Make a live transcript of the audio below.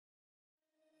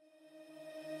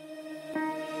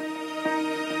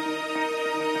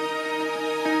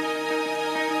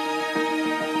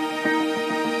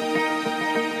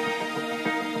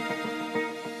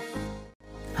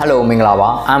Hello,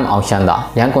 Minglava. I'm Aung Chan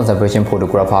Thar, young conservation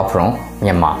photographer from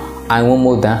Myanmar. I won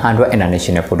more than 100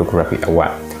 International Photography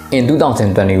Award. In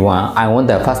 2021, I won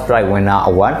the first prize winner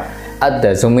award at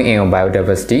the Zooming In on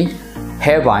Biodiversity,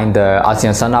 held by the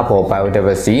ASEAN Center for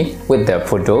Biodiversity with the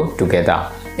photo together.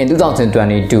 In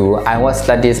 2022, I was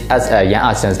selected as a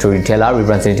young ASEAN storyteller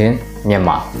representing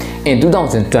Myanmar. In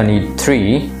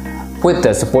 2023, with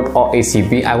the support of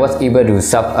ACB, I was able to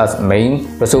serve as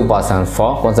main resource person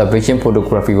for conservation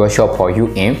photography workshop for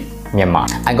youth in Myanmar.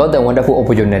 I got the wonderful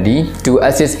opportunity to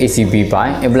assist ACB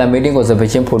by implementing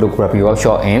conservation photography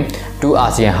workshop in two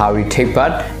ASEAN heritage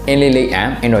parks, Inle Lake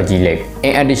and Energy Lake.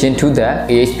 In addition to the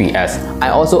AHPS, I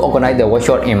also organized the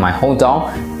workshop in my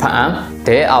hometown, Pham.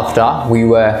 Thereafter, we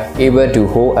were able to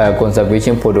hold a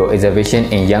conservation photo exhibition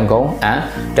in Yangon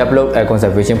and develop a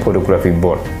conservation photography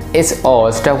board. It's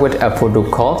all started with a photo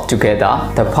call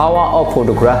together. The power of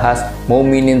photograph has more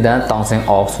meaning than thousands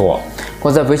of words.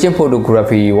 Conservation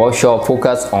photography workshop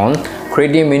focused on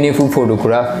creating meaningful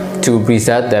photographs to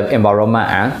preserve the environment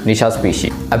and nature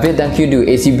species. A big thank you to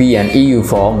ACB and EU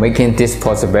for making this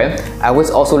possible. I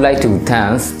would also like to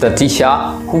thank the teacher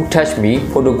who taught me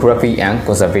photography and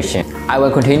conservation. I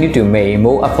will continue to make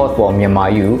more efforts for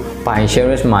Myanmar youth by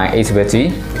sharing my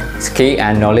expertise, skill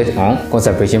and knowledge on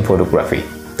conservation photography.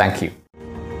 Thank you.